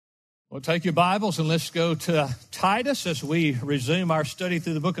Well, take your Bibles and let's go to Titus as we resume our study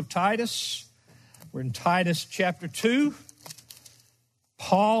through the book of Titus. We're in Titus chapter 2.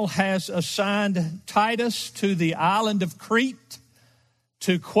 Paul has assigned Titus to the island of Crete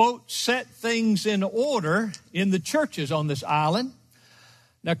to, quote, set things in order in the churches on this island.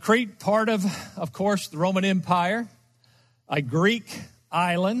 Now, Crete, part of course, the Roman Empire, a Greek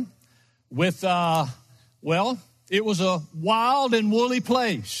island with, it was a wild and woolly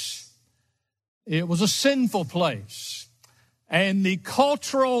place. It was a sinful place. And the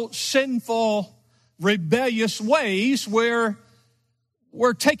cultural, sinful, rebellious ways were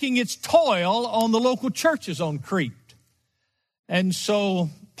taking its toll on the local churches on Crete. And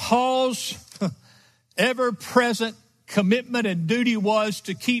so Paul's ever-present commitment and duty was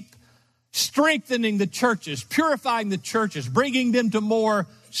to keep strengthening the churches, purifying the churches, bringing them to more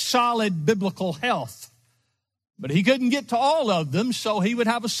solid biblical health. But he couldn't get to all of them, so he would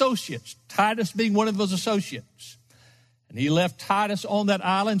have associates, Titus being one of those associates. And he left Titus on that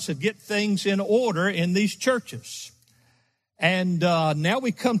island to get things in order in these churches. And now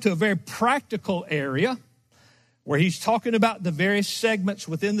we come to a very practical area where he's talking about the various segments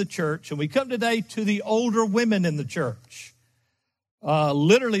within the church. And we come today to the older women in the church.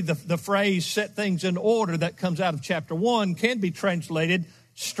 Literally, the phrase set things in order that comes out of chapter 1 can be translated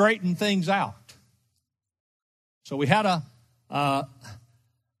straighten things out. So we had a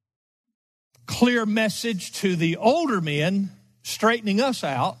clear message to the older men straightening us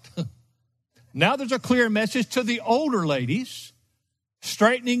out. Now there's a clear message to the older ladies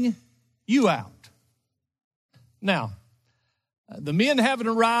straightening you out. Now, the men haven't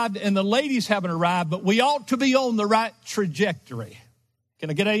arrived and the ladies haven't arrived, but we ought to be on the right trajectory. Can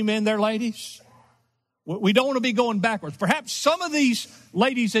I get an amen there, ladies? We don't want to be going backwards. Perhaps some of these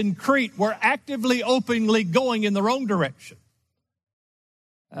ladies in Crete were actively, openly going in the wrong direction.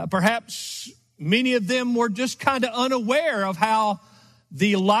 Perhaps many of them were just kind of unaware of how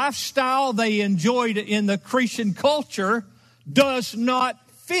the lifestyle they enjoyed in the Cretan culture does not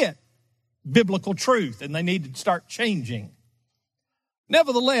fit biblical truth, and they need to start changing.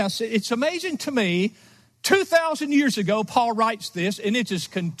 Nevertheless, it's amazing to me, 2,000 years ago, Paul writes this, and it's as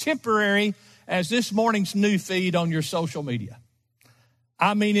contemporary as this morning's new feed on your social media.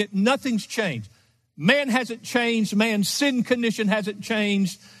 I mean, nothing's changed. Man hasn't changed. Man's sin condition hasn't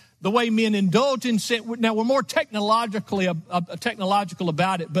changed. The way men indulge in sin. Now, we're more technological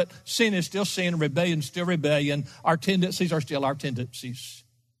about it, but sin is still sin, rebellion is still rebellion. Our tendencies are still our tendencies.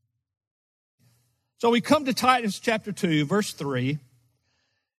 So we come to Titus chapter 2, verse 3.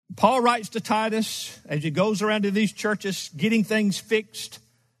 Paul writes to Titus as he goes around to these churches, getting things fixed.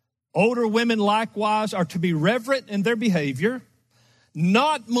 Older women likewise are to be reverent in their behavior,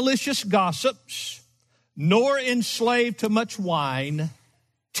 not malicious gossips, nor enslaved to much wine,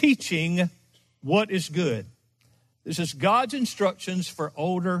 teaching what is good. This is God's instructions for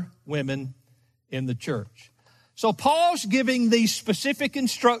older women in the church. So Paul's giving these specific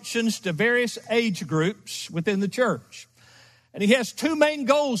instructions to various age groups within the church. And he has two main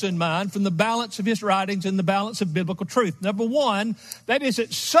goals in mind from the balance of his writings and the balance of biblical truth. Number one, that is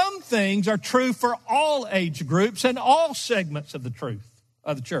that some things are true for all age groups and all segments of the truth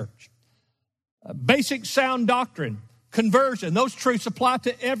of the church. Basic sound doctrine, conversion, those truths apply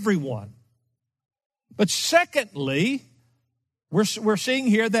to everyone. But secondly, we're seeing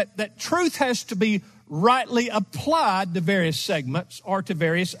here that truth has to be rightly applied to various segments or to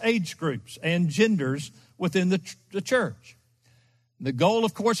various age groups and genders within the church. The goal,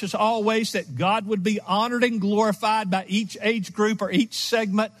 of course, is always that God would be honored and glorified by each age group or each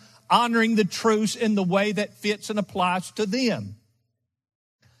segment, honoring the truths in the way that fits and applies to them.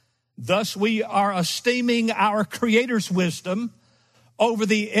 Thus, we are esteeming our Creator's wisdom over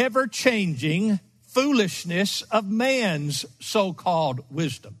the ever-changing foolishness of man's so-called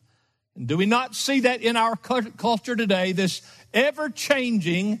wisdom. And do we not see that in our culture today, this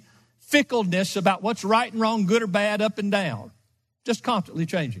ever-changing fickleness about what's right and wrong, good or bad, up and down? Just constantly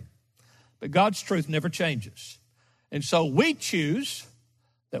changing. But God's truth never changes. And so we choose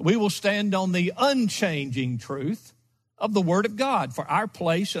that we will stand on the unchanging truth of the Word of God for our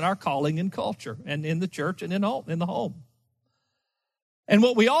place and our calling in culture and in the church and in the home. And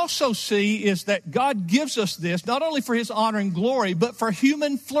what we also see is that God gives us this not only for His honor and glory, but for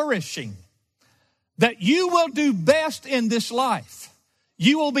human flourishing. That you will do best in this life.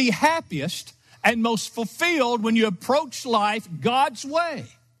 You will be happiest and most fulfilled when you approach life God's way.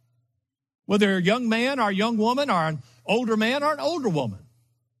 Whether you're a young man or a young woman or an older man or an older woman.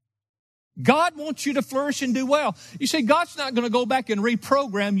 God wants you to flourish and do well. You see, God's not going to go back and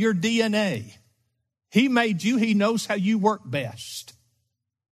reprogram your DNA. He made you. He knows how you work best.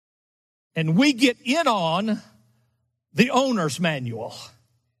 and we get in on the owner's manual.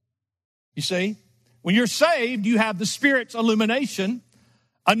 You see, when you're saved, you have the Spirit's illumination,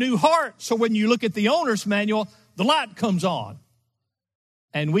 a new heart. So when you look at the owner's manual, the light comes on.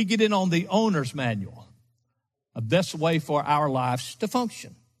 And we get in on the owner's manual, a best way for our lives to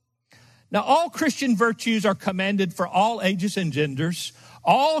function. Now, all Christian virtues are commanded for all ages and genders.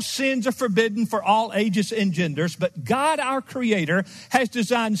 All sins are forbidden for all ages and genders. But God, our Creator, has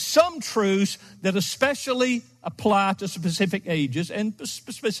designed some truths that especially apply to specific ages and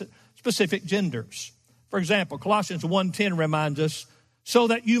specific genders. For example, Colossians 1:10 reminds us, so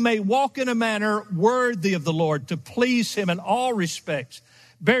that you may walk in a manner worthy of the Lord, to please Him in all respects,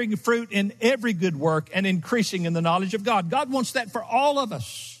 bearing fruit in every good work and increasing in the knowledge of God. God wants that for all of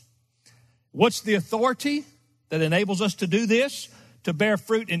us. What's the authority that enables us to do this? To bear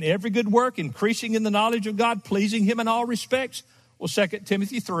fruit in every good work, increasing in the knowledge of God, pleasing Him in all respects? Well, 2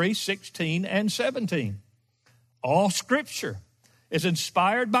 Timothy 3:16 and 17. All Scripture is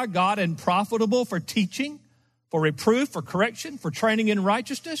inspired by God and profitable for teaching, for reproof, for correction, for training in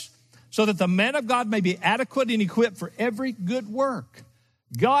righteousness, so that the man of God may be adequate and equipped for every good work.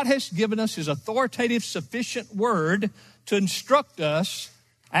 God has given us His authoritative, sufficient word to instruct us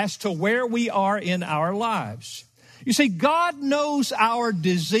as to where we are in our lives. You see, God knows our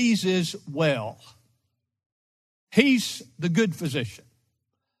diseases well. He's the good physician.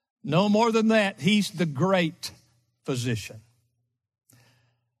 No more than that, He's the great physician.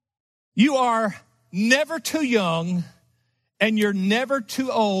 You are never too young and you're never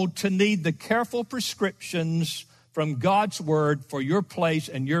too old to need the careful prescriptions from God's word for your place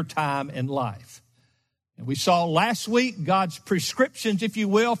and your time in life. And we saw last week God's prescriptions, if you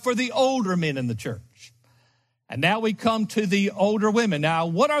will, for the older men in the church. And now we come to the older women. Now,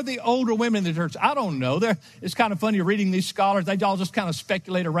 what are the older women in the church? I don't know. It's kind of funny reading these scholars. They all just kind of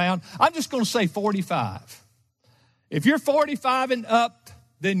speculate around. I'm just going to say 45. If you're 45 and up,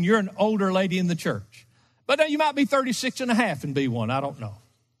 then you're an older lady in the church. But now you might be 36 and a half and be one. I don't know.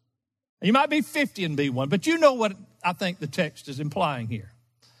 You might be 50 and be one, but you know what I think the text is implying here.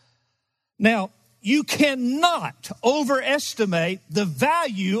 Now, you cannot overestimate the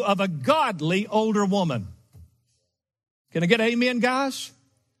value of a godly older woman. Can I get amen, guys?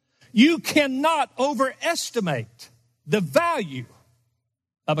 You cannot overestimate the value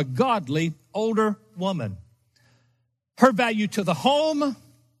of a godly older woman. Her value to the home,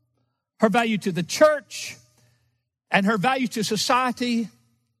 her value to the church, and her value to society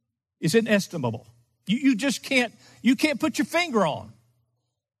is inestimable. You just can't put your finger on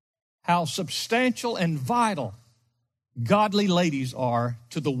how substantial and vital godly ladies are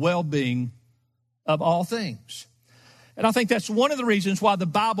to the well-being of all things. And I think that's one of the reasons why the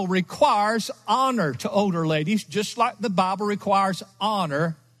Bible requires honor to older ladies, just like the Bible requires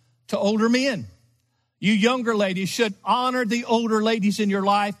honor to older men. You younger ladies should honor the older ladies in your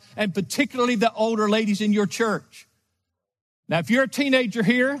life, and particularly the older ladies in your church. Now, if you're a teenager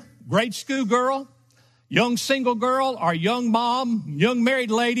here, grade school girl, young single girl, or young mom, young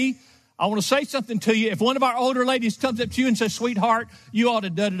married lady, I want to say something to you. If one of our older ladies comes up to you and says, sweetheart, you ought to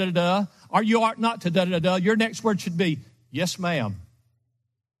da-da-da-da, or you ought not to da-da-da-da, your next word should be, yes, ma'am.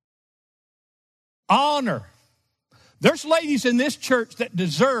 Honor. There's ladies in this church that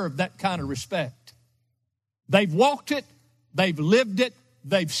deserve that kind of respect. They've walked it. They've lived it.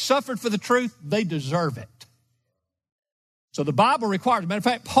 They've suffered for the truth. They deserve it. So the Bible requires, as a matter of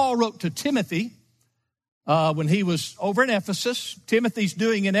fact, Paul wrote to Timothy when he was over in Ephesus. Timothy's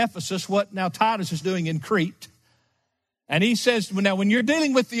doing in Ephesus what now Titus is doing in Crete. And he says, now when you're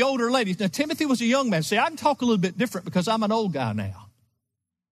dealing with the older ladies, now Timothy was a young man. See, I can talk a little bit different because I'm an old guy now.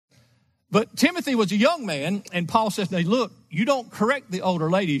 But Timothy was a young man, and Paul says, now look, you don't correct the older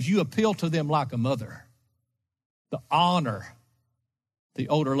ladies, you appeal to them like a mother. The honor the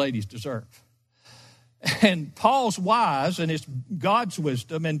older ladies deserve. And Paul's wise, and it's God's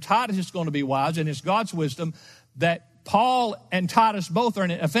wisdom, and Titus is going to be wise, and it's God's wisdom, that Paul and Titus both are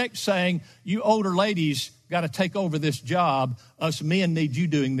in effect saying, you older ladies got to take over this job. Us men need you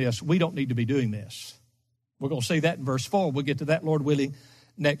doing this. We don't need to be doing this. We're going to see that in verse 4. We'll get to that, Lord willing,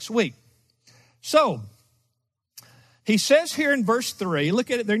 next week. So, he says here in verse 3,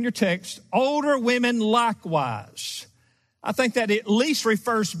 look at it there in your text, older women likewise. I think that at least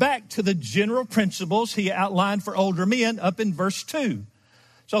refers back to the general principles he outlined for older men up in verse 2.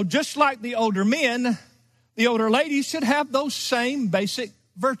 So just like the older men, the older ladies should have those same basic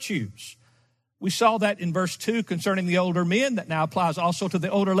virtues. We saw that in verse 2 concerning the older men. That now applies also to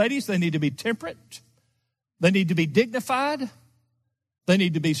the older ladies. They need to be temperate. They need to be dignified. They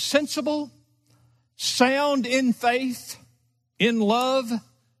need to be sensible, sound in faith, in love,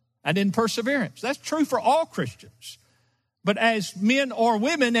 and in perseverance. That's true for all Christians. But as men or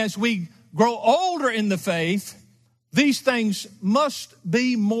women, as we grow older in the faith, these things must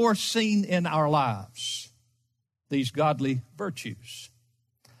be more seen in our lives, these godly virtues.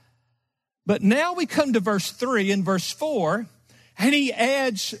 But now we come to verse 3 and verse 4, and he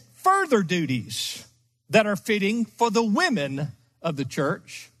adds further duties that are fitting for the women of the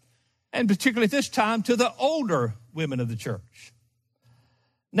church, and particularly this time to the older women of the church.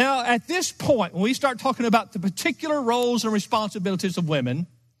 Now, at this point, when we start talking about the particular roles and responsibilities of women,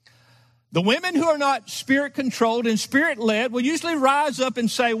 the women who are not spirit-controlled and spirit-led will usually rise up and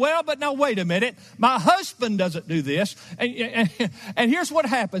say, well, but now wait a minute, my husband doesn't do this. And here's what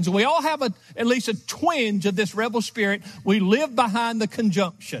happens. We all have at least a twinge of this rebel spirit. We live behind the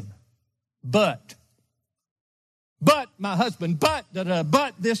conjunction. But my husband, but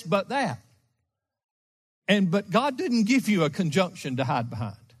this, but that. But God didn't give you a conjunction to hide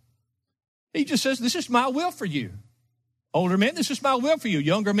behind. He just says, this is my will for you. Older men, this is my will for you.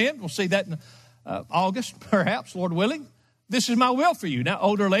 Younger men, we'll see that in August, perhaps, Lord willing. This is my will for you. Now,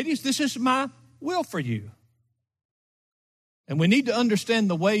 older ladies, this is my will for you. And we need to understand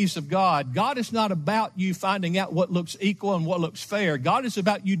the ways of God. God is not about you finding out what looks equal and what looks fair. God is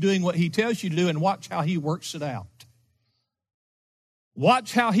about you doing what he tells you to do, and watch how he works it out.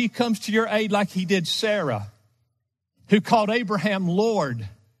 Watch how he comes to your aid like he did Sarah, who called Abraham Lord.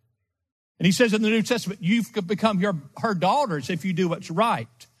 And he says in the New Testament, you've become her daughters if you do what's right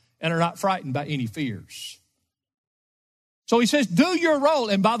and are not frightened by any fears. So he says, do your role.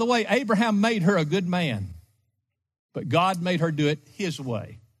 And by the way, Abraham made her a good man, but God made her do it his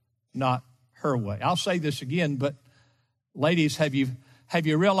way, not her way. I'll say this again, but ladies, have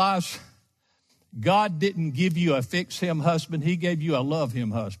you realized God didn't give you a fix him husband, he gave you a love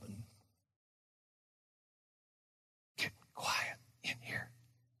him husband. Get quiet in here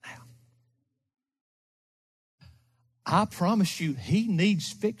now. I promise you, he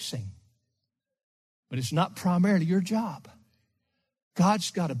needs fixing, but it's not primarily your job.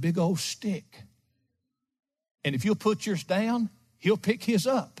 God's got a big old stick, and if you'll put yours down, he'll pick his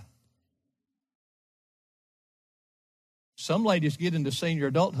up. Some ladies get into senior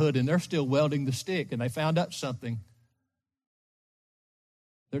adulthood and they're still welding the stick, and they found out something.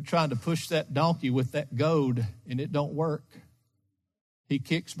 They're trying to push that donkey with that goad, and it don't work. He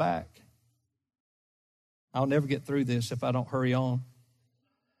kicks back. I'll never get through this if I don't hurry on.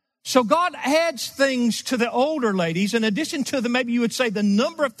 So God adds things to the older ladies in addition to maybe you would say the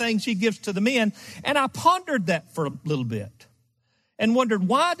number of things he gives to the men. And I pondered that for a little bit and wondered,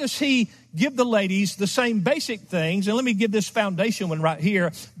 why does he give the ladies the same basic things? And let me give this foundation one right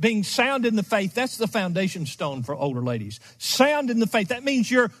here. Being sound in the faith, that's the foundation stone for older ladies. Sound in the faith, that means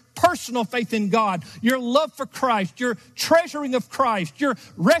your personal faith in God, your love for Christ, your treasuring of Christ, your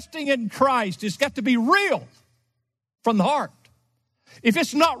resting in Christ. It's got to be real from the heart. If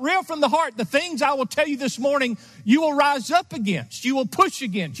it's not real from the heart, the things I will tell you this morning, you will rise up against, you will push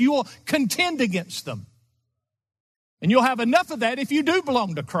against, you will contend against them. And you'll have enough of that if you do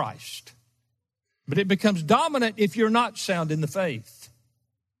belong to Christ. But it becomes dominant if you're not sound in the faith.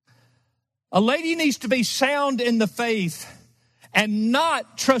 A lady needs to be sound in the faith and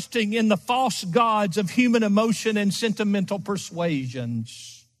not trusting in the false gods of human emotion and sentimental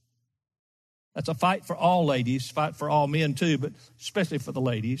persuasions. That's a fight for all ladies, fight for all men too, but especially for the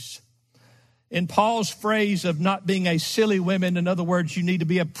ladies. In Paul's phrase of not being a silly woman, in other words, you need to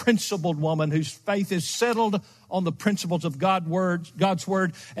be a principled woman whose faith is settled on the principles of God's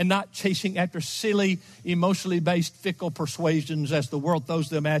word and not chasing after silly, emotionally based, fickle persuasions as the world throws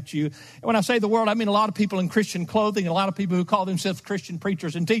them at you. And when I say the world, I mean a lot of people in Christian clothing and a lot of people who call themselves Christian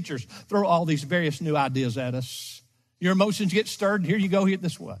preachers and teachers throw all these various new ideas at us. Your emotions get stirred, and here you go, here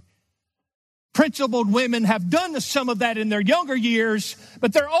this way. Principled women have done some of that in their younger years,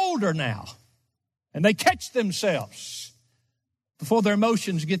 but they're older now. And they catch themselves before their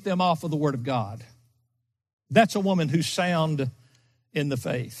emotions get them off of the Word of God. That's a woman who's sound in the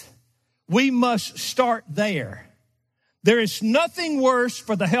faith. We must start there. There is nothing worse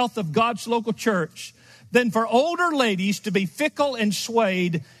for the health of God's local church than for older ladies to be fickle and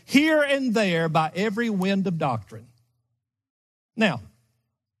swayed here and there by every wind of doctrine. Now,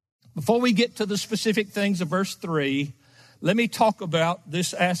 before we get to the specific things of verse 3, let me talk about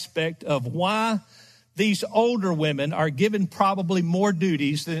this aspect of why these older women are given probably more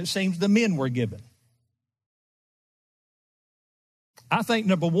duties than it seems the men were given. I think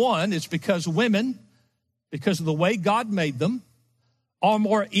number one, it's because women, because of the way God made them, are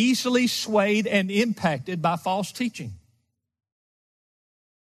more easily swayed and impacted by false teaching.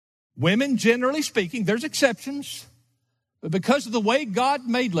 Women, generally speaking, there's exceptions, But because of the way God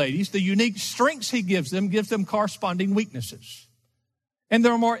made ladies, the unique strengths he gives them corresponding weaknesses. And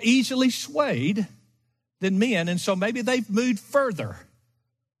they're more easily swayed than men, and so maybe they've moved further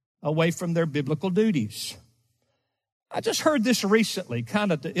away from their biblical duties. I just heard this recently,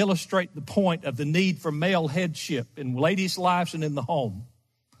 kind of to illustrate the point of the need for male headship in ladies' lives and in the home.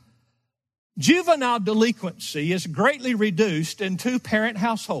 Juvenile delinquency is greatly reduced in two-parent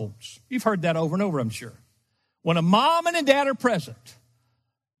households. You've heard that over and over, I'm sure. When a mom and a dad are present,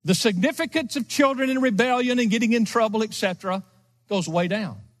 the significance of children in rebellion and getting in trouble, etc., goes way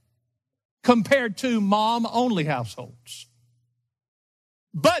down compared to mom-only households.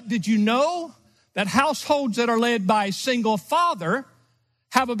 But did you know that households that are led by a single father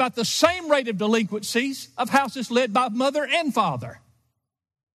have about the same rate of delinquencies of houses led by mother and father?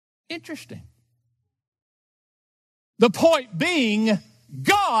 Interesting. The point being,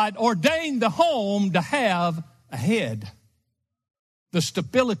 God ordained the home to have a head. The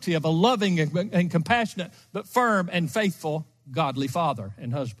stability of a loving and compassionate, but firm and faithful, godly father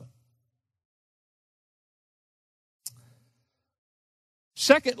and husband.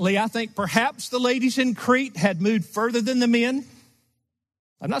 Secondly, I think perhaps the ladies in Crete had moved further than the men.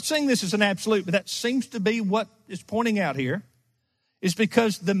 I'm not saying this is an absolute, but that seems to be what is pointing out here, is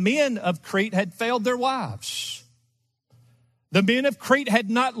because the men of Crete had failed their wives. The men of Crete had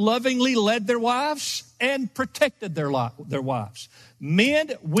not lovingly led their wives and protected their wives.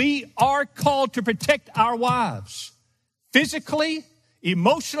 Men, we are called to protect our wives physically,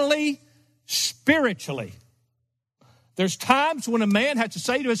 emotionally, spiritually. There's times when a man has to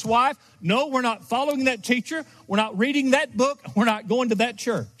say to his wife, no, we're not following that teacher, we're not reading that book, we're not going to that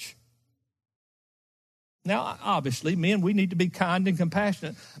church. Now, obviously, men, we need to be kind and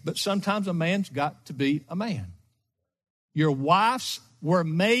compassionate, but sometimes a man's got to be a man. Your wives were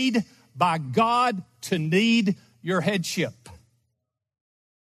made by God to need your headship.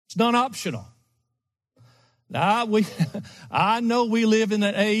 It's non-optional. Now, I know we live in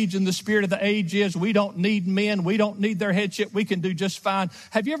an age, and the spirit of the age is we don't need men. We don't need their headship. We can do just fine.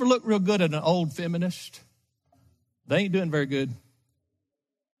 Have you ever looked real good at an old feminist? They ain't doing very good.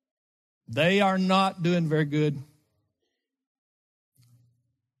 They are not doing very good.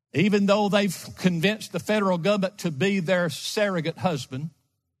 Even though they've convinced the federal government to be their surrogate husband,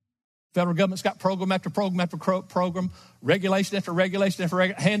 federal government's got program after program after program, regulation after regulation after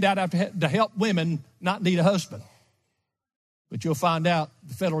regulation, handout after to help women not need a husband. But you'll find out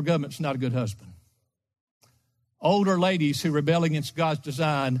the federal government's not a good husband. Older ladies who rebel against God's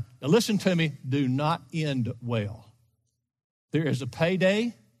design, now listen to me, do not end well. There is a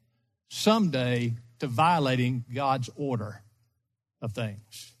payday someday to violating God's order of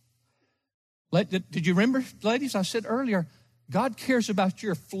things. Did you remember, ladies, I said earlier, God cares about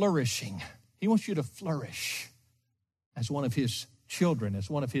your flourishing. He wants you to flourish as one of his children, as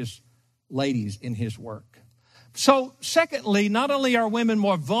one of his ladies in his work. So, secondly, not only are women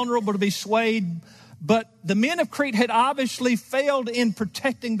more vulnerable to be swayed, but the men of Crete had obviously failed in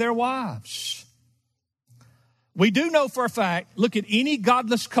protecting their wives. We do know for a fact, look at any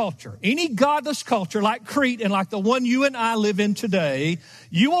godless culture like Crete and like the one you and I live in today,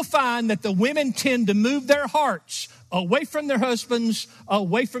 you will find that the women tend to move their hearts away from their husbands,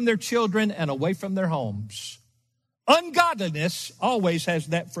 away from their children, and away from their homes. Ungodliness always has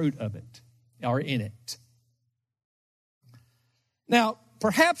that fruit of it, or in it. Now,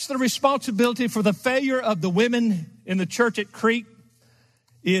 perhaps the responsibility for the failure of the women in the church at Crete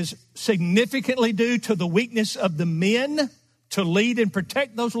is significantly due to the weakness of the men to lead and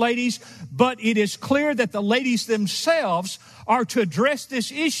protect those ladies, but it is clear that the ladies themselves are to address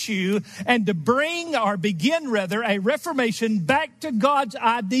this issue and to begin a reformation back to God's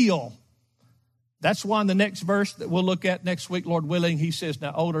ideal. That's why in the next verse that we'll look at next week, Lord willing, he says,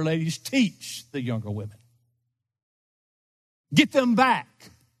 now older ladies, teach the younger women. Get them back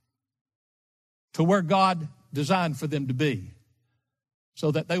to where God designed for them to be, so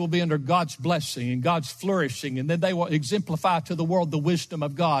that they will be under God's blessing and God's flourishing, and then they will exemplify to the world the wisdom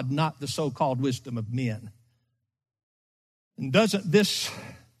of God, not the so-called wisdom of men. And doesn't this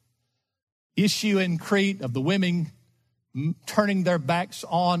issue in Crete of the women turning their backs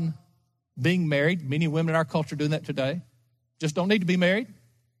on being married, many women in our culture doing that today, just don't need to be married.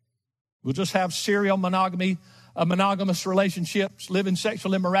 We'll just have serial monogamy, monogamous relationships, live in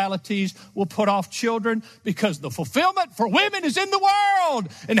sexual immoralities. We'll put off children because the fulfillment for women is in the world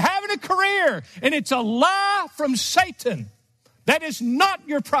and having a career. And it's a lie from Satan. That is not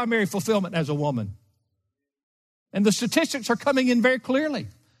your primary fulfillment as a woman. And the statistics are coming in very clearly.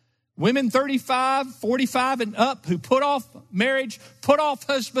 Women 35, 45 and up who put off marriage, put off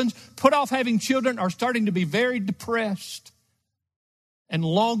husbands, put off having children are starting to be very depressed. and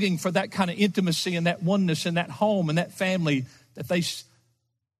longing for that kind of intimacy and that oneness in that home and that family, that they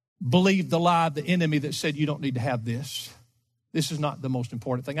believed the lie of the enemy that said, you don't need to have this. This is not the most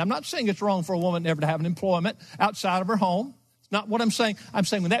important thing. I'm not saying it's wrong for a woman never to have an employment outside of her home. It's not what I'm saying. I'm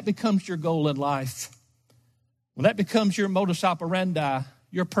saying when that becomes your goal in life, when that becomes your modus operandi,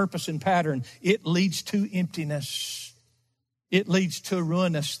 your purpose and pattern, it leads to emptiness. It leads to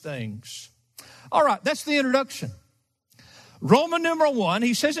ruinous things. All right, that's the introduction. Roman numeral 1,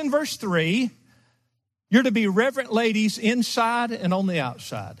 he says in verse 3, you're to be reverent ladies inside and on the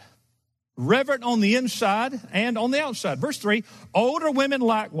outside. Reverent on the inside and on the outside. Verse 3, older women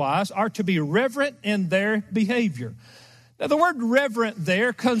likewise are to be reverent in their behavior. Now, the word reverent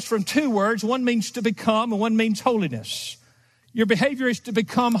there comes from two words. One means to become and one means holiness. Your behavior is to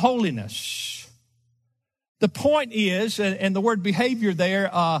become holiness. The point is, and the word behavior there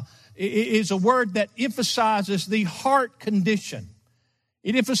is a word that emphasizes the heart condition.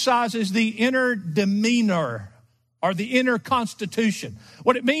 It emphasizes the inner demeanor or the inner constitution.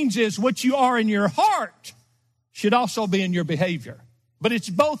 What it means is what you are in your heart should also be in your behavior. But it's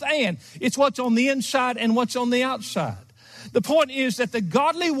both and. It's what's on the inside and what's on the outside. The point is that the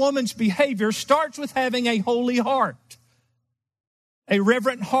godly woman's behavior starts with having a holy heart, a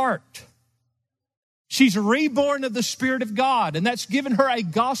reverent heart. She's reborn of the Spirit of God, and that's given her a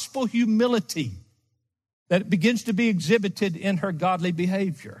gospel humility that begins to be exhibited in her godly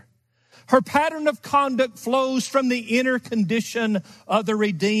behavior. Her pattern of conduct flows from the inner condition of the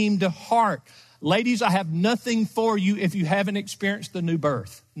redeemed heart. Ladies, I have nothing for you if you haven't experienced the new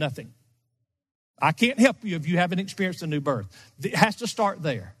birth. Nothing. I can't help you if you haven't experienced the new birth. It has to start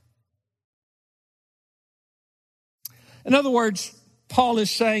there. In other words, Paul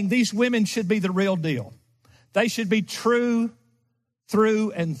is saying these women should be the real deal. They should be true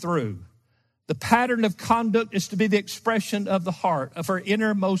through and through. The pattern of conduct is to be the expression of the heart, of her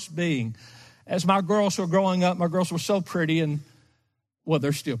innermost being. As my girls were growing up, my girls were so pretty and, well,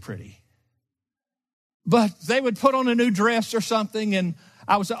 they're still pretty. But they would put on a new dress or something and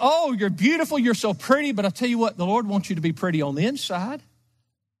I would say, oh, you're beautiful, you're so pretty. But I tell you what, the Lord wants you to be pretty on the inside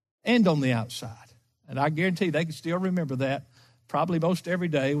and on the outside. And I guarantee they can still remember that probably most every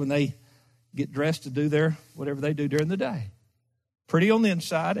day when they get dressed to do their whatever they do during the day. Pretty on the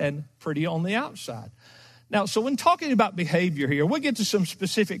inside and pretty on the outside. Now, so when talking about behavior here, we'll get to some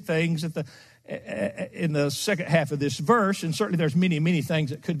specific things in the second half of this verse, and certainly there's many, many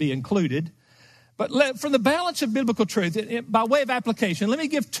things that could be included. But from the balance of biblical truth, by way of application, let me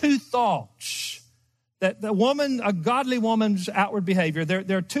give two thoughts. That a godly woman's outward behavior,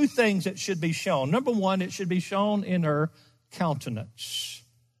 there are two things that should be shown. Number one, it should be shown in her countenance.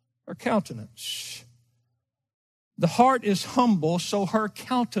 Her countenance. The heart is humble, so her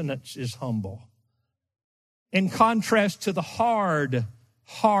countenance is humble. In contrast to the hard,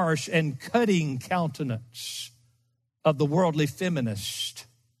 harsh, and cutting countenance of the worldly feminist,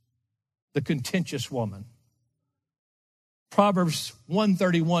 the contentious woman. Proverbs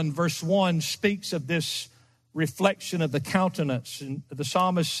 131 verse 1 speaks of this reflection of the countenance. And the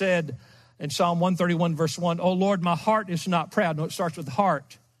psalmist said in Psalm 131 verse 1, "O Lord, my heart is not proud." No, it starts with the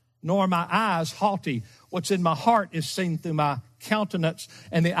heart. "Nor my eyes haughty." What's in my heart is seen through my countenance,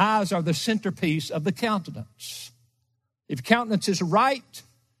 and the eyes are the centerpiece of the countenance. If countenance is right,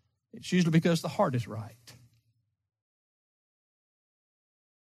 it's usually because the heart is right.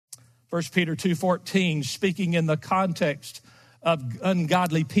 1 Peter 2:14, speaking in the context of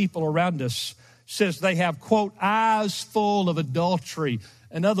ungodly people around us, says they have, quote, eyes full of adultery.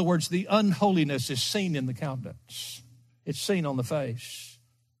 In other words, the unholiness is seen in the countenance. It's seen on the face.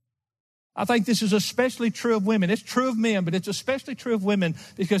 I think this is especially true of women. It's true of men, but it's especially true of women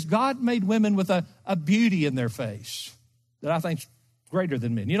because God made women with a beauty in their face that I think is greater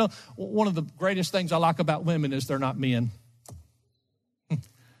than men. You know, one of the greatest things I like about women is they're not men.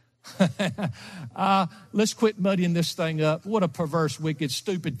 Let's quit muddying this thing up. What a perverse, wicked,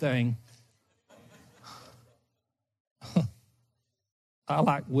 stupid thing. I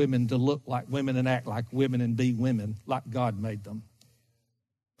like women to look like women and act like women and be women like God made them.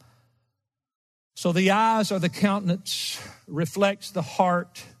 So the eyes or the countenance reflects the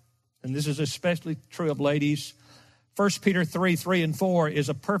heart, and this is especially true of ladies. 1 Peter 3 and 4 is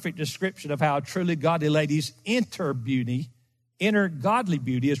a perfect description of how truly godly ladies enter beauty. Inner godly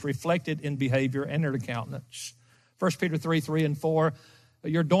beauty is reflected in behavior and in countenance. 1 Peter 3 and 4,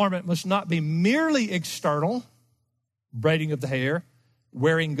 your adornment must not be merely external, braiding of the hair,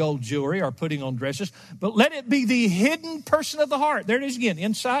 wearing gold jewelry, or putting on dresses, but let it be the hidden person of the heart. There it is again,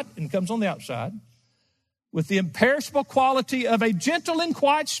 inside and comes on the outside, with the imperishable quality of a gentle and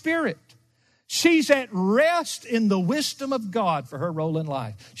quiet spirit, She's at rest in the wisdom of God for her role in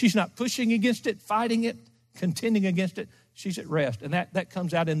life. She's not pushing against it, fighting it, contending against it. She's at rest. And that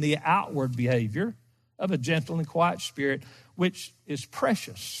comes out in the outward behavior of a gentle and quiet spirit, which is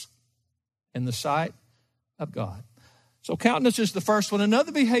precious in the sight of God. So countenance is the first one.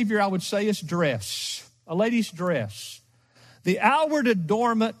 Another behavior I would say is dress, a lady's dress. The outward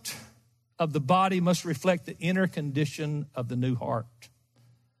adornment of the body must reflect the inner condition of the new heart.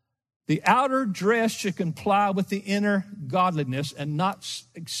 The outer dress should comply with the inner godliness and not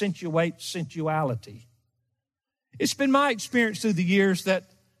accentuate sensuality. It's been my experience through the years that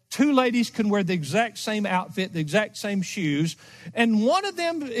two ladies can wear the exact same outfit, the exact same shoes, and one of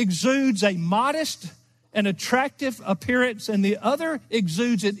them exudes a modest and attractive appearance, and the other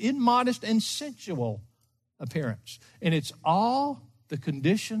exudes an immodest and sensual appearance. And it's all the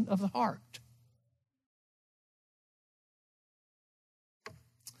condition of the heart.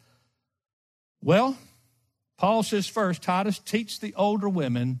 Well, Paul says first, Titus, teach the older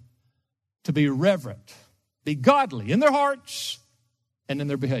women to be reverent, be godly in their hearts and in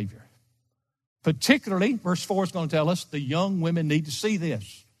their behavior. Particularly, verse 4 is going to tell us, the young women need to see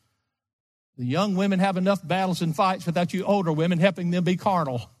this. The young women have enough battles and fights without you older women helping them be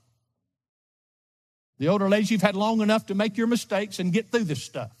carnal. The older ladies, you've had long enough to make your mistakes and get through this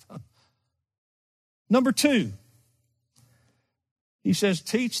stuff. Number 2, he says,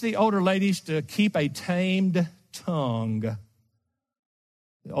 teach the older ladies to keep a tamed tongue.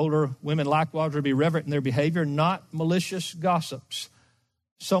 The older women likewise will be reverent in their behavior, not malicious gossips.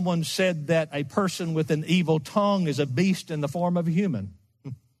 Someone said that a person with an evil tongue is a beast in the form of a human.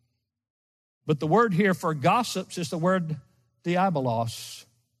 But the word here for gossips is the word diabolos.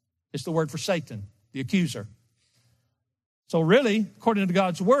 It's the word for Satan, the accuser. So really, according to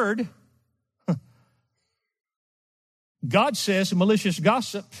God's word, God says a malicious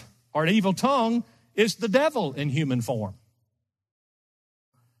gossip or an evil tongue is the devil in human form.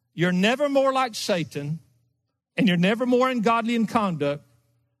 You're never more like Satan, and you're never more ungodly in conduct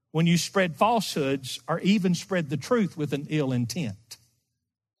when you spread falsehoods or even spread the truth with an ill intent.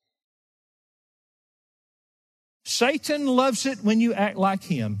 Satan loves it when you act like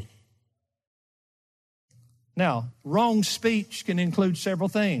him. Now, wrong speech can include several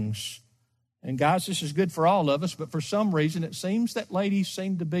thiings. And guys, this is good for all of us, but for some reason it seems that ladies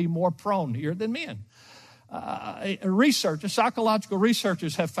seem to be more prone here than men. Psychological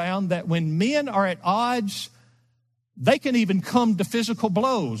researchers have found that when men are at odds, they can even come to physical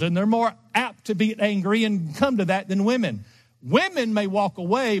blows, and they're more apt to be angry and come to that than women. Women may walk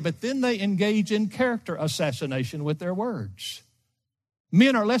away, but then they engage in character assassination with their words.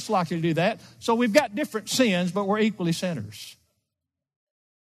 Men are less likely to do that. So we've got different sins, but we're equally sinners.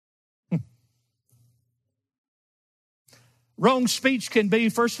 Wrong speech can be,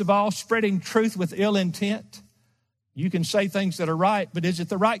 first of all, spreading truth with ill intent. You can say things that are right, but is it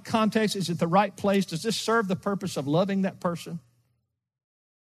the right context? Is it the right place? Does this serve the purpose of loving that person?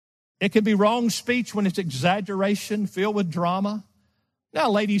 It can be wrong speech when it's exaggeration, filled with drama. Now,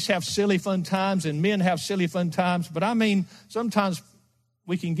 ladies have silly fun times and men have silly fun times, but I mean, sometimes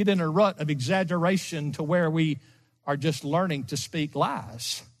we can get in a rut of exaggeration to where we are just learning to speak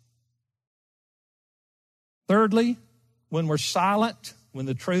lies. Thirdly, when we're silent, when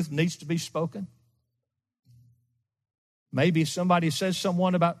the truth needs to be spoken. Maybe somebody says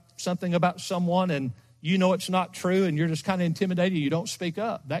something about someone and you know it's not true and you're just kind of intimidated, you don't speak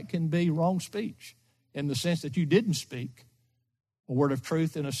up. That can be wrong speech in the sense that you didn't speak a word of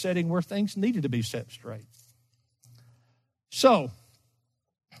truth in a setting where things needed to be set straight. So,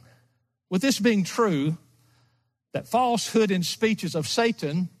 with this being true, that falsehood in speech is of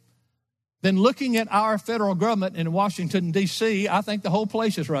Satan, then looking at our federal government in Washington, D.C., I think the whole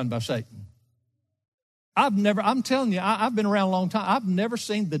place is run by Satan. I'm telling you, I've been around a long time. I've never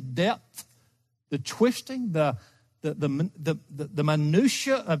seen the depth, the twisting, the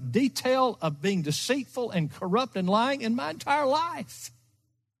minutia of detail of being deceitful and corrupt and lying in my entire life.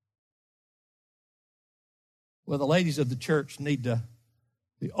 Well, the ladies of the church the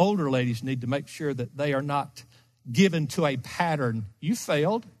older ladies need to make sure that they are not given to a pattern. You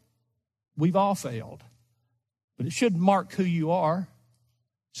failed. We've all failed. But it shouldn't mark who you are.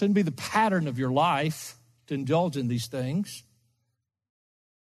 It shouldn't be the pattern of your life to indulge in these things.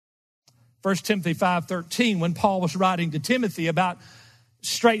 1 Timothy 5:13, when Paul was writing to Timothy about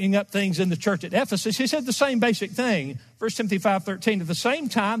straightening up things in the church at Ephesus, he said the same basic thing. 1 Timothy 5:13, at the same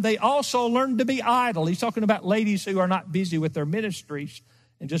time, they also learned to be idle. He's talking about ladies who are not busy with their ministries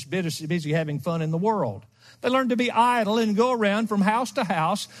and just busy having fun in the world. They learn to be idle and go around from house to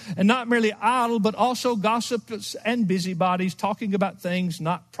house, and not merely idle, but also gossips and busybodies talking about things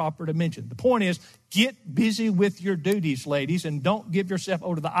not proper to mention. The point is, get busy with your duties, ladies, and don't give yourself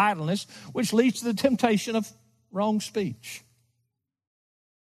over to the idleness, which leads to the temptation of wrong speech.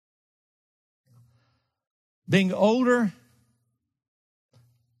 Being older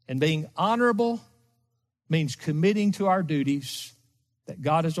and being honorable means committing to our duties that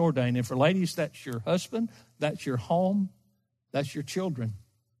God has ordained. And for ladies, that's your husband, that's your home, that's your children.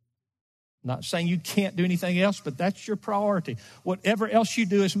 I'm not saying you can't do anything else, but that's your priority. Whatever else you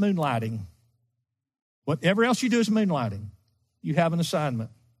do is moonlighting. Whatever else you do is moonlighting. You have an assignment.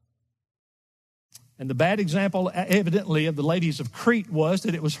 And the bad example, evidently, of the ladies of Crete was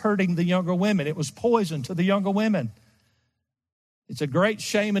that it was hurting the younger women. It was poison to the younger women. It's a great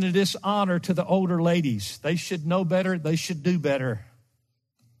shame and a dishonor to the older ladies. They should know better. They should do better.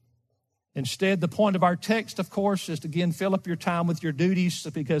 Instead, the point of our text, of course, is to, again, fill up your time with your duties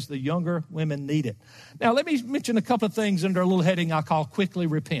because the younger women need it. Now, let me mention a couple of things under a little heading I call quickly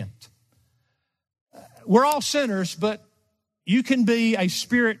repent. We're all sinners, but you can be a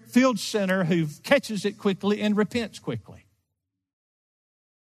spirit-filled sinner who catches it quickly and repents quickly.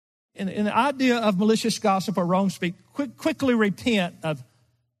 And the idea of malicious gossip or wrong speak, quickly repent of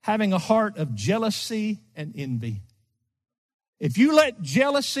having a heart of jealousy and envy. If you let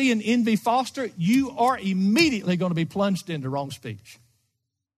jealousy and envy foster, you are immediately going to be plunged into wrong speech.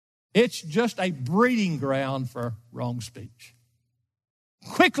 It's just a breeding ground for wrong speech.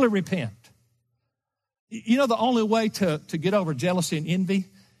 Quickly repent. You know, the only way to get over jealousy and envy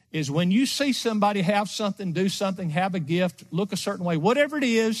is when you see somebody have something, do something, have a gift, look a certain way, whatever it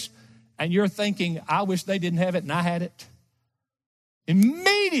is, and you're thinking, I wish they didn't have it and I had it.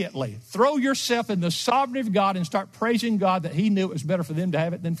 Immediately throw yourself in the sovereignty of God and start praising God that He knew it was better for them to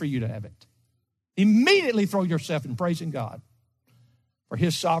have it than for you to have it. Immediately throw yourself in praising God for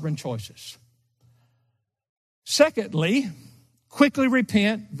His sovereign choices. Secondly, quickly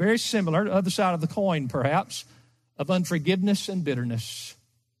repent, very similar, the other side of the coin perhaps, of unforgiveness and bitterness.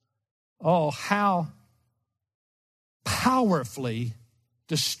 Oh, how powerfully,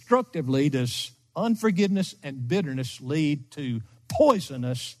 destructively does unforgiveness and bitterness lead to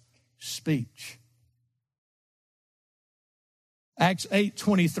poisonous speech. Acts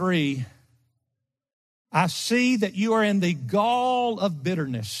 8:23, I see that you are in the gall of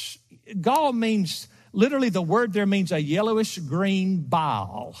bitterness. Gall means, literally the word there means a yellowish green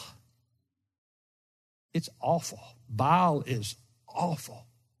bile. It's awful. Bile is awful.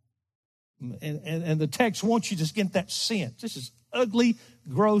 And the text wants you to get that sense. This is ugly,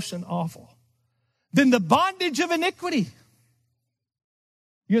 gross, and awful. Then the bondage of iniquity.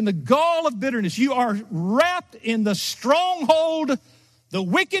 You're in the gall of bitterness. You are wrapped in the stronghold, the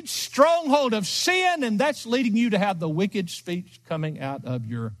wicked stronghold of sin, and that's leading you to have the wicked speech coming out of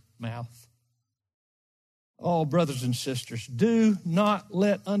your mouth. Oh, brothers and sisters, do not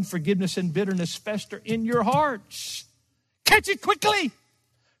let unforgiveness and bitterness fester in your hearts. Catch it quickly.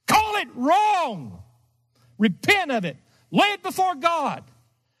 Call it wrong. Repent of it. Lay it before God.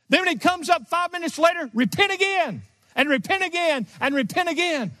 Then when it comes up 5 minutes later, repent again, and repent again, and repent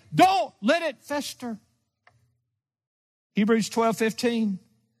again. Don't let it fester. Hebrews 12:15.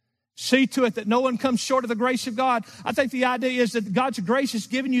 See to it that no one comes short of the grace of God. I think the idea is that God's grace has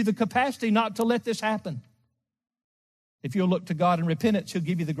given you the capacity not to let this happen. If you'll look to God in repentance, He'll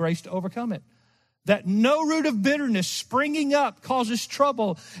give you the grace to overcome it. That no root of bitterness springing up causes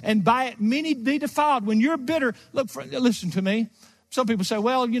trouble, and by it many be defiled. When you're bitter, listen to me. Some people say,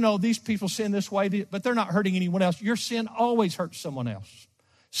 well, you know, these people sin this way, but they're not hurting anyone else. Your sin always hurts someone else.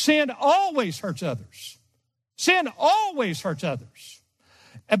 Sin always hurts others. Sin always hurts others.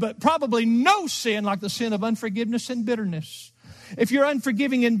 But probably no sin like the sin of unforgiveness and bitterness. If you're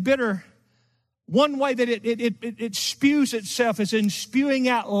unforgiving and bitter, one way that it spews itself is in spewing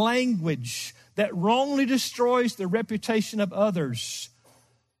out language that wrongly destroys the reputation of others.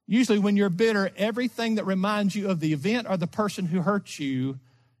 Usually when you're bitter, everything that reminds you of the event or the person who hurt you,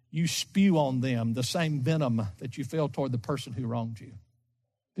 you spew on them the same venom that you feel toward the person who wronged you.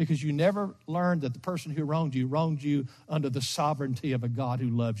 Because you never learned that the person who wronged you under the sovereignty of a God who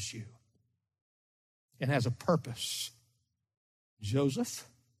loves you and has a purpose. Joseph,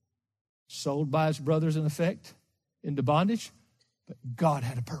 sold by his brothers in effect into bondage, but God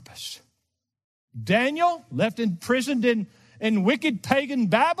had a purpose. Daniel, left imprisoned in wicked pagan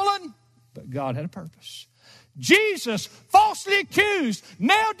Babylon, but God had a purpose. Jesus, falsely accused,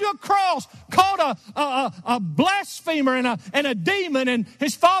 nailed to a cross, called a blasphemer and a demon, and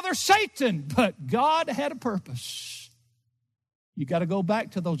his father Satan, but God had a purpose. You got to go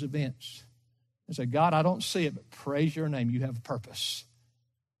back to those events and say, God, I don't see it, but praise your name. You have a purpose.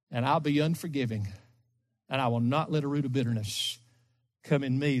 And I'll be unforgiving. And I will not let a root of bitterness come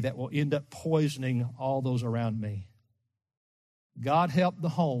in me that will end up poisoning all those around me. God help the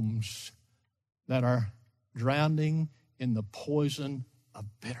homes that are drowning in the poison of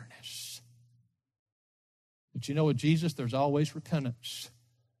bitterness. But you know, with Jesus, there's always repentance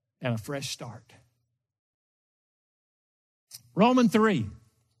and a fresh start. Romans 3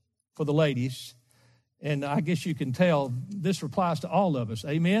 for the ladies. And I guess you can tell this applies to all of us.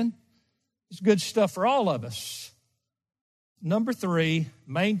 Amen? It's good stuff for all of us. Number 3,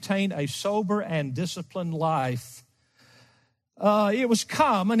 maintain a sober and disciplined life. It was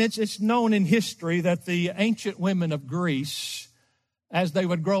common, it's known in history that the ancient women of Greece, as they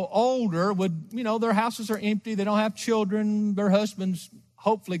would grow older, their houses are empty, they don't have children, their husbands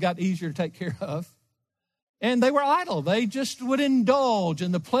hopefully got easier to take care of. And they were idle. They just would indulge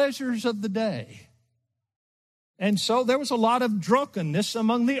in the pleasures of the day. And so there was a lot of drunkenness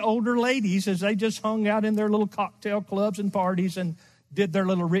among the older ladies as they just hung out in their little cocktail clubs and parties and did their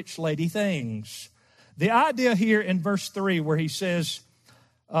little rich lady things. The idea here in verse 3 where he says,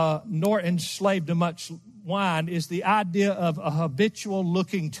 nor enslaved to much wine, is the idea of a habitual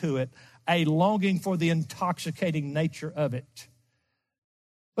looking to it, a longing for the intoxicating nature of it.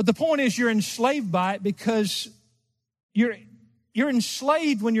 But the point is you're enslaved by it because you're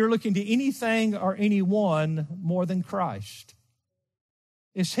enslaved when you're looking to anything or anyone more than Christ.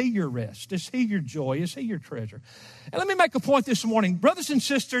 Is He your rest? Is He your joy? Is He your treasure? And let me make a point this morning. Brothers and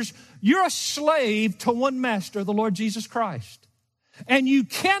sisters, you're a slave to one master, the Lord Jesus Christ. And you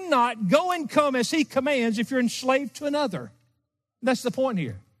cannot go and come as He commands if you're enslaved to another. That's the point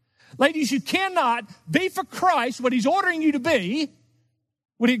here. Ladies, you cannot be for Christ what He's ordering you to be,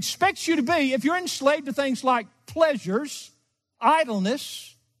 what He expects you to be, if you're enslaved to things like pleasures,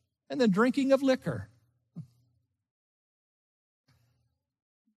 idleness, and the drinking of liquor.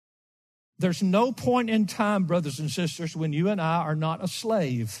 There's no point in time, brothers and sisters, when you and I are not a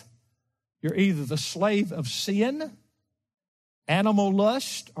slave. You're either the slave of sin, animal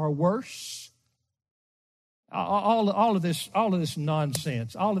lust, or worse. All of this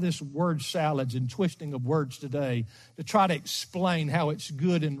nonsense, all of this word salads and twisting of words today to try to explain how it's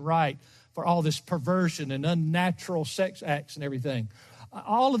good and right for all this perversion and unnatural sex acts and everything.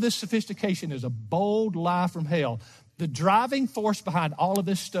 All of this sophistication is a bold lie from hell. The driving force behind all of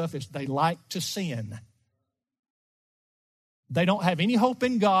this stuff is they like to sin. They don't have any hope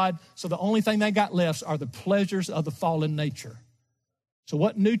in God, so the only thing they got left are the pleasures of the fallen nature. So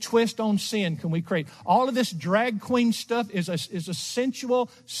what new twist on sin can we create? All of this drag queen stuff is a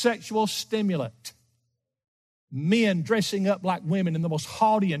sensual, sexual stimulant. Men dressing up like women in the most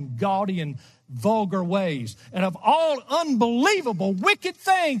haughty and gaudy and vulgar ways. And of all unbelievable, wicked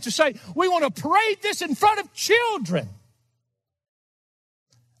things to say, we want to parade this in front of children.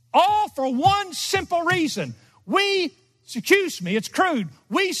 All for one simple reason. Excuse me, it's crude.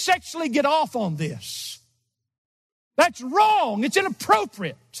 We sexually get off on this. That's wrong. It's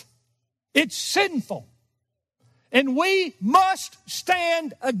inappropriate. It's sinful. And we must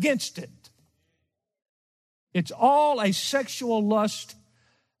stand against it. It's all a sexual lust.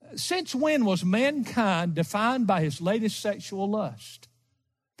 Since when was mankind defined by his latest sexual lust?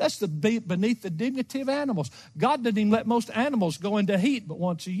 That's beneath the dignity of animals. God didn't even let most animals go into heat but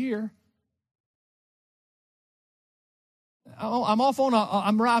once a year.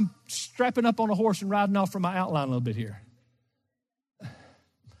 I'm strapping up on a horse and riding off from my outline a little bit here.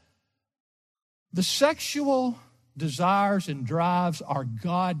 The sexual desires and drives are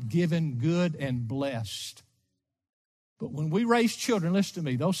God-given, good, and blessed. But when we raise children, listen to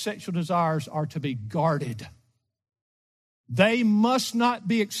me, those sexual desires are to be guarded. They must not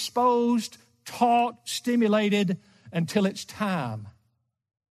be exposed, taught, stimulated until it's time.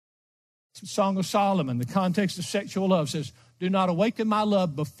 Song of Solomon, the context of sexual love says, do not awaken my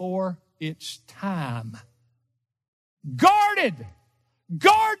love before it's time. Guarded.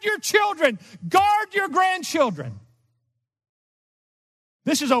 Guard your children. Guard your grandchildren.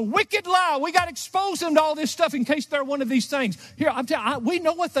 This is a wicked lie. We got to expose them to all this stuff in case they're one of these things. Here, I'm telling you, we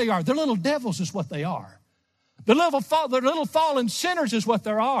know what they are. They're little devils is what they are. They're little fallen sinners is what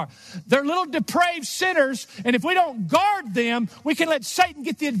they are. They're little depraved sinners, and if we don't guard them, we can let Satan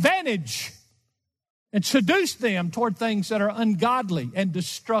get the advantage and seduce them toward things that are ungodly and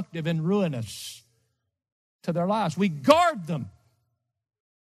destructive and ruinous to their lives. We guard them.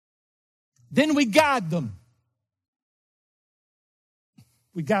 Then we guide them.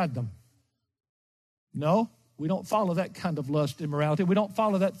 We guide them. No, we don't follow that kind of lust, immorality. We don't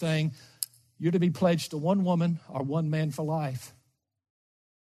follow that thing. You're to be pledged to one woman or one man for life.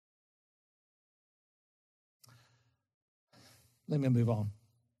 Let me move on.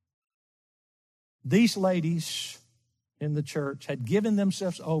 These ladies in the church had given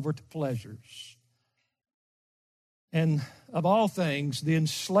themselves over to pleasures. And of all things, the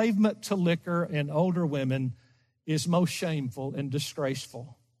enslavement to liquor and older women is most shameful and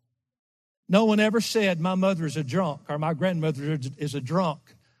disgraceful. No one ever said, my mother is a drunk or my grandmother is a drunk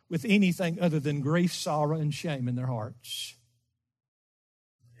with anything other than grief, sorrow, and shame in their hearts.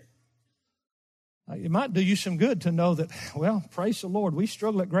 It might do you some good to know that, well, praise the Lord, we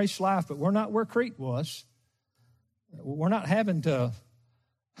struggle at Grace Life, but we're not where Crete was. We're not having to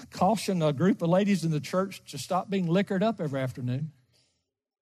caution a group of ladies in the church to stop being liquored up every afternoon.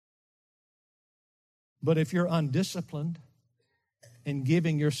 But if you're undisciplined and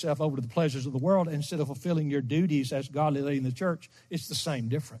giving yourself over to the pleasures of the world instead of fulfilling your duties as godly lady in the church, it's the same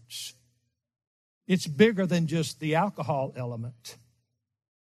difference. It's bigger than just the alcohol element.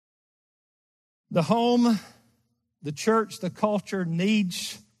 The home, the church, the culture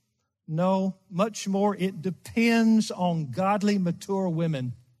needs much more. It depends on godly, mature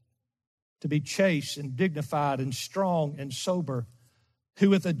women to be chaste and dignified and strong and sober,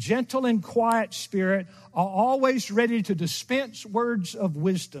 who with a gentle and quiet spirit are always ready to dispense words of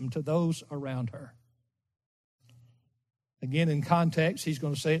wisdom to those around her. Again, in context, he's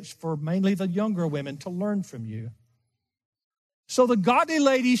going to say it's for mainly the younger women to learn from you. So the godly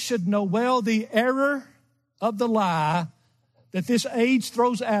ladies should know well the error of the lie that this age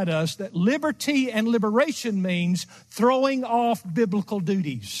throws at us, that liberty and liberation means throwing off biblical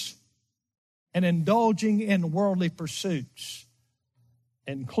duties and indulging in worldly pursuits,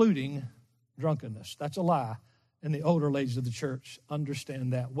 including drunkenness. That's a lie, and the older ladies of the church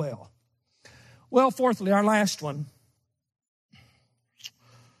understand that well. Well, fourthly, our last one.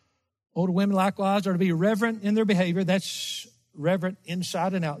 Older women likewise are to be reverent in their behavior. That's reverent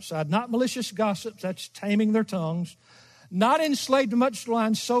inside and outside. Not malicious gossips. That's taming their tongues. Not enslaved to much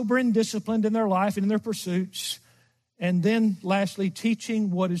wine, sober and disciplined in their life and in their pursuits. And then, lastly,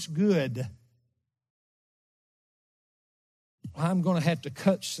 teaching what is good. I'm going to have to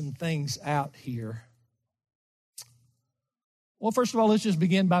cut some things out here. Well, first of all, let's just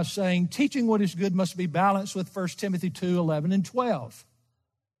begin by saying teaching what is good must be balanced with 1 Timothy 2:11 and 12.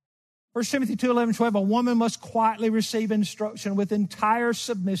 1 Timothy 2:11, 12, a woman must quietly receive instruction with entire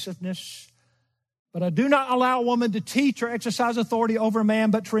submissiveness. But I do not allow a woman to teach or exercise authority over a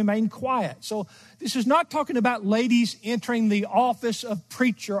man, but to remain quiet. So this is not talking about ladies entering the office of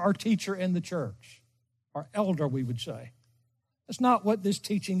preacher or teacher in the church, or elder, we would say. That's not what this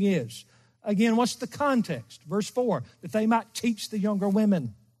teaching is. Again, what's the context? Verse 4, that they might teach the younger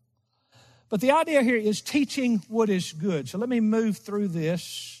women. But the idea here is teaching what is good. So let me move through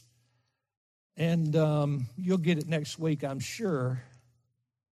this, and you'll get it next week, I'm sure.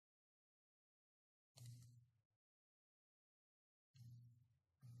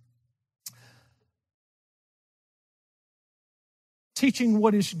 Teaching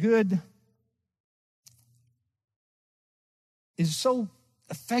what is good is so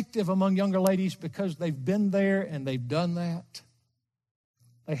effective among younger ladies because they've been there and they've done that.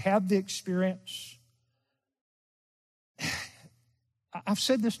 They have the experience. I've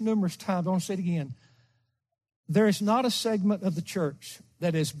said this numerous times. I want to say it again. There is not a segment of the church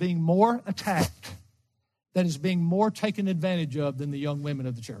that is being more attacked, that is being more taken advantage of than the young women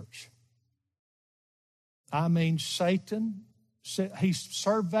of the church. I mean, Satan, he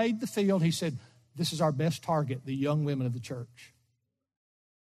surveyed the field. He said, this is our best target, the young women of the church.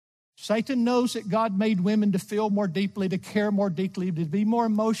 Satan knows that God made women to feel more deeply, to care more deeply, to be more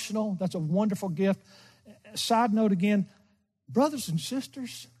emotional. That's a wonderful gift. Side note again, brothers and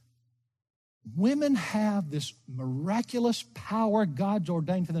sisters, women have this miraculous power God's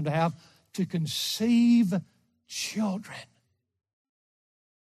ordained for them to have to conceive children.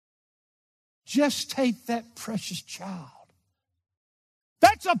 Just take that precious child.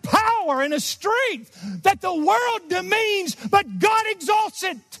 That's a power and a strength that the world demeans, but God exalts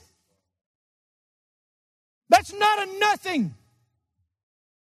it. That's not a nothing.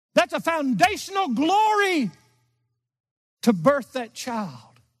 That's a foundational glory to birth that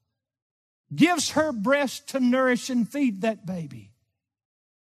child. Gives her breast to nourish and feed that baby.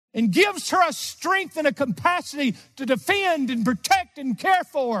 And gives her a strength and a capacity to defend and protect and care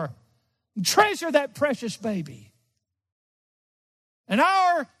for and treasure that precious baby. And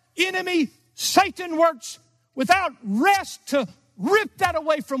our enemy, Satan, works without rest to rip that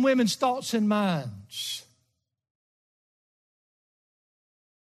away from women's thoughts and minds.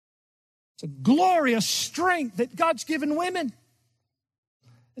 It's a glorious strength that God's given women.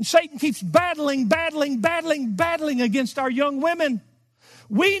 And Satan keeps battling against our young women.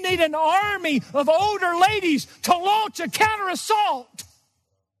 We need an army of older ladies to launch a counter-assault.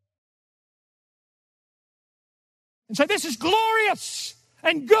 And say, this is glorious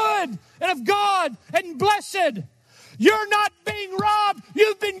and good and of God and blessed. You're not being robbed.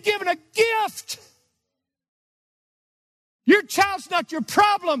 You've been given a gift. Your child's not your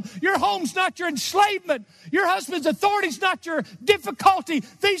problem. Your home's not your enslavement. Your husband's authority's not your difficulty.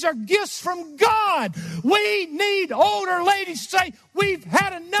 These are gifts from God. We need older ladies to say, we've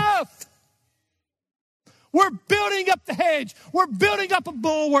had enough. We're building up the hedge. We're building up a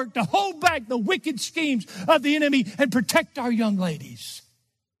bulwark to hold back the wicked schemes of the enemy and protect our young ladies.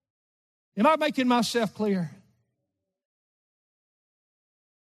 Am I making myself clear?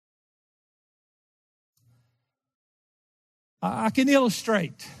 I can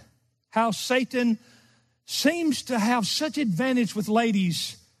illustrate how Satan seems to have such advantage with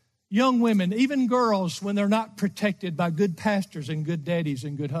ladies, young women, even girls, when they're not protected by good pastors and good daddies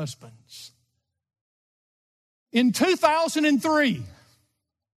and good husbands. In 2003,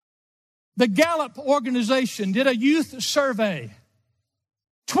 the Gallup organization did a youth survey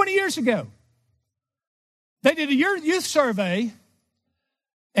 20 years ago. They did a youth survey,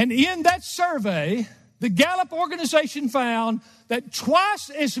 and in that survey, the Gallup organization found that twice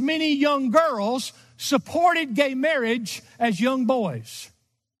as many young girls supported gay marriage as young boys.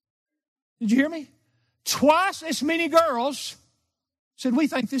 Did you hear me? Twice as many girls said, we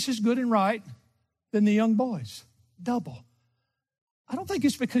think this is good and right, than the young boys. Double. I don't think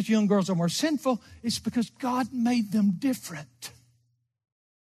it's because young girls are more sinful. It's because God made them different.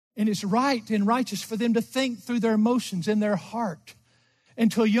 And it's right and righteous for them to think through their emotions in their heart.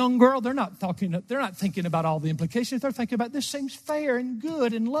 And to a young girl, they're not thinking about all the implications. They're thinking about this seems fair and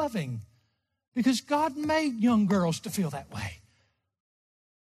good and loving. Because God made young girls to feel that way.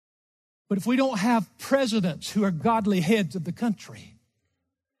 But if we don't have presidents who are godly heads of the country,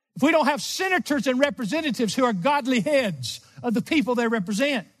 if we don't have senators and representatives who are godly heads of the people they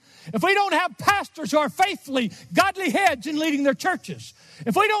represent, if we don't have pastors who are faithfully godly heads in leading their churches,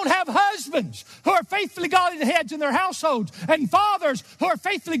 if we don't have husbands who are faithfully godly heads in their households and fathers who are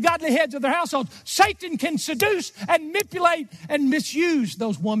faithfully godly heads of their households, Satan can seduce and manipulate and misuse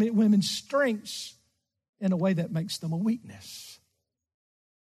those women's strengths in a way that makes them a weakness.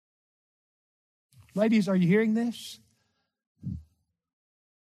 Ladies, are you hearing this?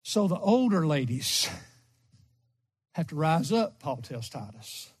 So the older ladies have to rise up, Paul tells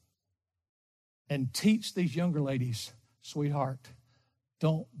Titus, and teach these younger ladies, sweetheart,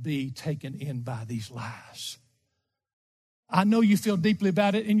 don't be taken in by these lies. I know you feel deeply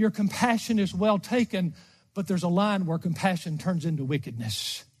about it, and your compassion is well taken, but there's a line where compassion turns into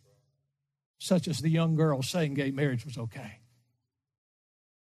wickedness, such as the young girl saying gay marriage was okay.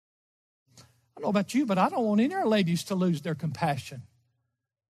 I don't know about you, but I don't want any of our ladies to lose their compassion.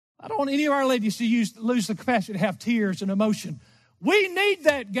 I don't want any of our ladies to lose the capacity to have tears and emotion. We need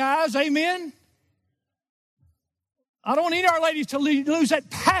that, guys. Amen? I don't want any of our ladies to lose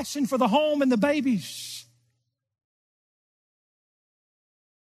that passion for the home and the babies.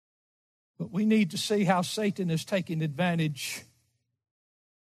 But we need to see how Satan is taking advantage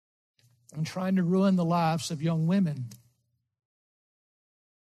and trying to ruin the lives of young women.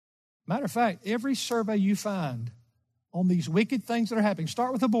 Matter of fact, every survey you find on these wicked things that are happening,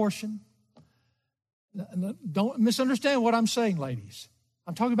 start with abortion. Don't misunderstand what I'm saying, ladies.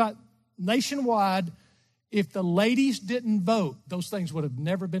 I'm talking about nationwide. If the ladies didn't vote, those things would have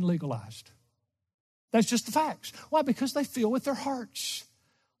never been legalized. That's just the facts. Why? Because they feel with their hearts.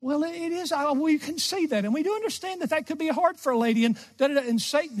 Well, it is. We can see that. And we do understand that could be hard for a lady. And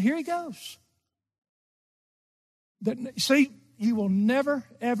Satan, here he goes. See, you will never,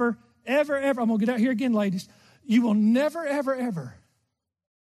 ever, ever, ever, I'm going to get out here again, ladies. You will never, ever, ever,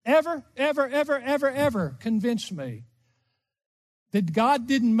 ever, ever, ever, ever, ever convince me that God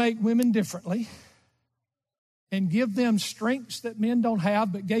didn't make women differently and give them strengths that men don't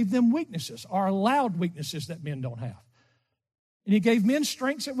have, but gave them weaknesses or allowed weaknesses that men don't have. And he gave men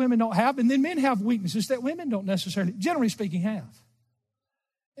strengths that women don't have, and then men have weaknesses that women don't necessarily, generally speaking, have.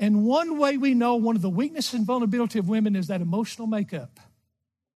 And one way we know one of the weaknesses and vulnerability of women is that emotional makeup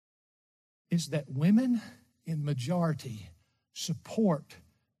is that women in majority support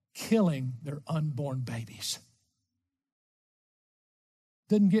killing their unborn babies.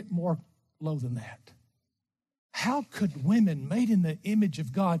 Doesn't get more low than that. How could women made in the image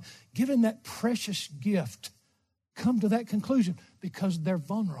of God, given that precious gift, come to that conclusion? Because they're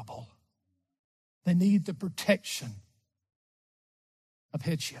vulnerable. They need the protection of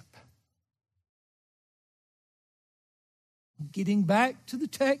headship. Getting back to the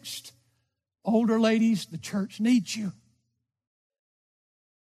text, older ladies, the church needs you.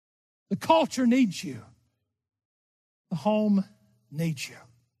 The culture needs you. The home needs you.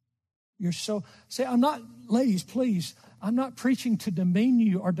 You're so, ladies, please, I'm not preaching to demean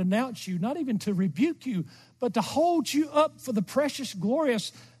you or denounce you, not even to rebuke you, but to hold you up for the precious,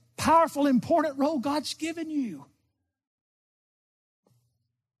 glorious, powerful, important role God's given you.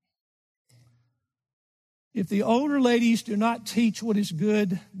 If the older ladies do not teach what is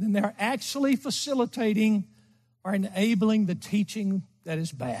good, then they're actually facilitating or enabling the teaching that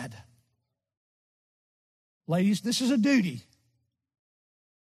is bad. Ladies, this is a duty.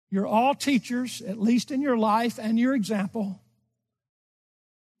 You're all teachers, at least in your life and your example.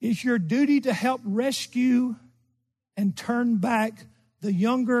 It's your duty to help rescue and turn back the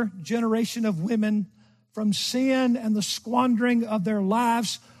younger generation of women from sin and the squandering of their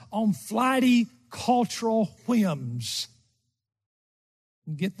lives on flighty cultural whims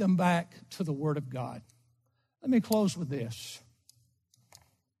and get them back to the Word of God. Let me close with this.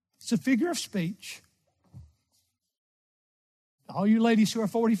 It's a figure of speech. All you ladies who are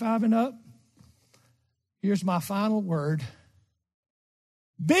 45 and up, here's my final word.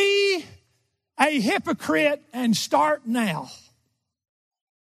 Be a hypocrite and start now.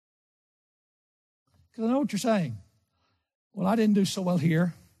 Because I know what you're saying. Well, I didn't do so well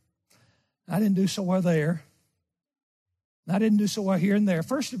here. I didn't do so well there. I didn't do so well here and there.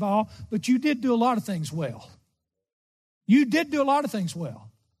 First of all, but you did do a lot of things well. You did do a lot of things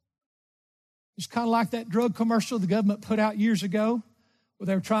well. It's kind of like that drug commercial the government put out years ago where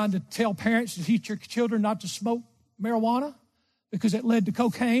they were trying to tell parents to teach your children not to smoke marijuana because it led to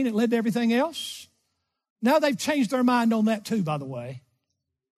cocaine, it led to everything else. Now they've changed their mind on that too, by the way.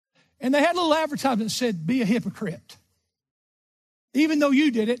 And they had a little advertisement that said, be a hypocrite. Even though you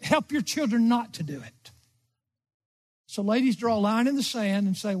did it, help your children not to do it. So ladies, draw a line in the sand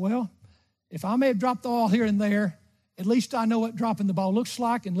and say, well, if I may have dropped the ball here and there, at least I know what dropping the ball looks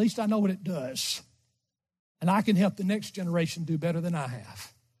like, and at least I know what it does. And I can help the next generation do better than I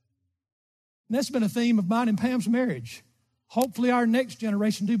have. And that's been a theme of mine and Pam's marriage. Hopefully our next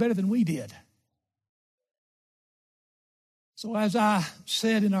generation do better than we did. So as I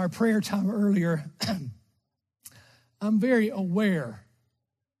said in our prayer time earlier, I'm very aware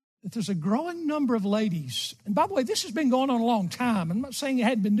that there's a growing number of ladies, and by the way, this has been going on a long time. I'm not saying it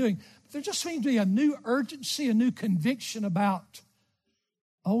hadn't been doing, but there just seems to be a new urgency, a new conviction about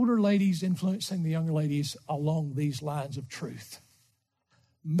older ladies influencing the younger ladies along these lines of truth.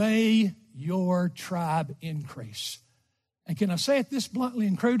 May your tribe increase. And can I say it this bluntly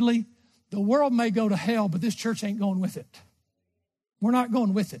and crudely? The world may go to hell, but this church ain't going with it. We're not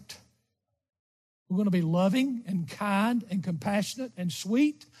going with it. We're going to be loving and kind and compassionate and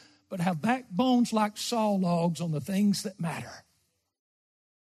sweet, but have backbones like saw logs on the things that matter.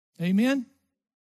 Amen?